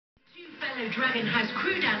Shadow Dragon House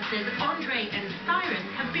crew dancers Andre and Cyrus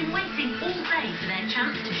have been waiting all day for their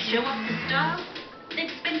chance to show off the style they've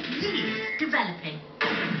spent years developing.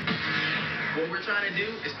 What we're trying to do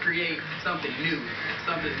is create something new,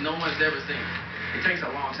 something no one's ever seen. It takes a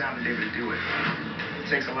long time to be able to do it. It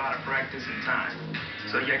takes a lot of practice and time.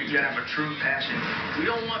 So you gotta have a true passion. We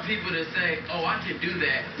don't want people to say, oh, I can do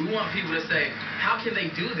that. We want people to say, how can they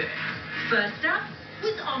do that? First up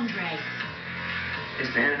was Andre. It's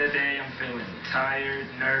the end of the day. I'm feeling tired,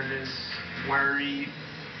 nervous, worried,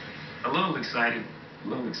 a little excited.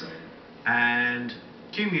 And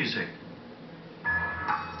cue music. The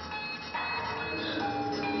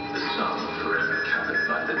sun forever covered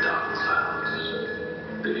by the dark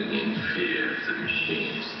clouds, living in fear of the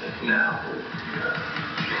machines that now rule the earth.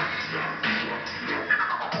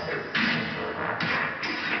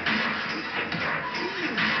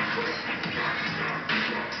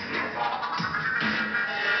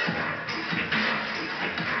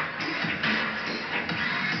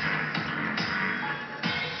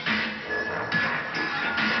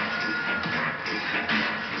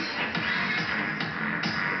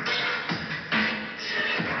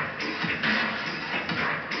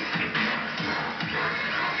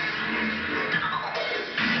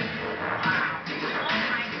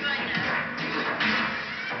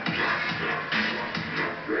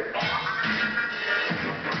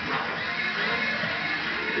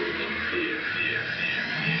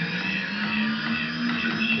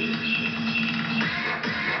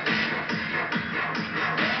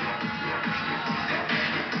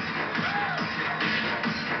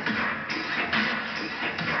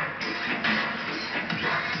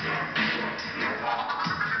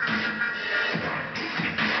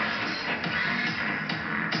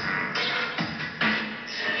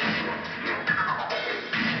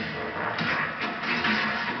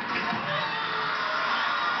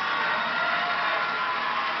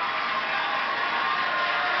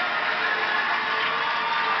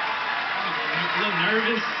 A little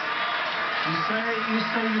nervous. You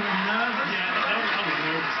say you were nervous? Yeah, I was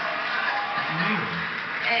nervous.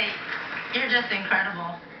 Hey, you're just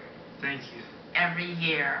incredible. Thank you. Every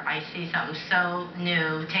year I see something so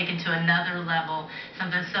new, taken to another level,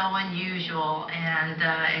 something so unusual,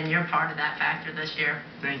 and you're part of that factor this year.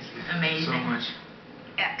 Thank you. Amazing. So much.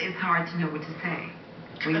 It's hard to know what to say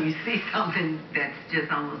when you see something that's just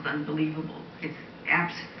almost unbelievable. It's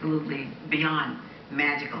absolutely beyond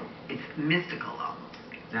magical. It's mystical almost.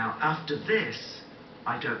 Now, after this,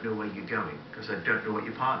 I don't know where you're going, because I don't know what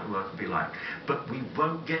your partner work will be like. But we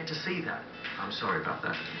won't get to see that. I'm sorry about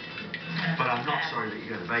that. But I'm not sorry that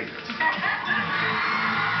you're going to Vegas.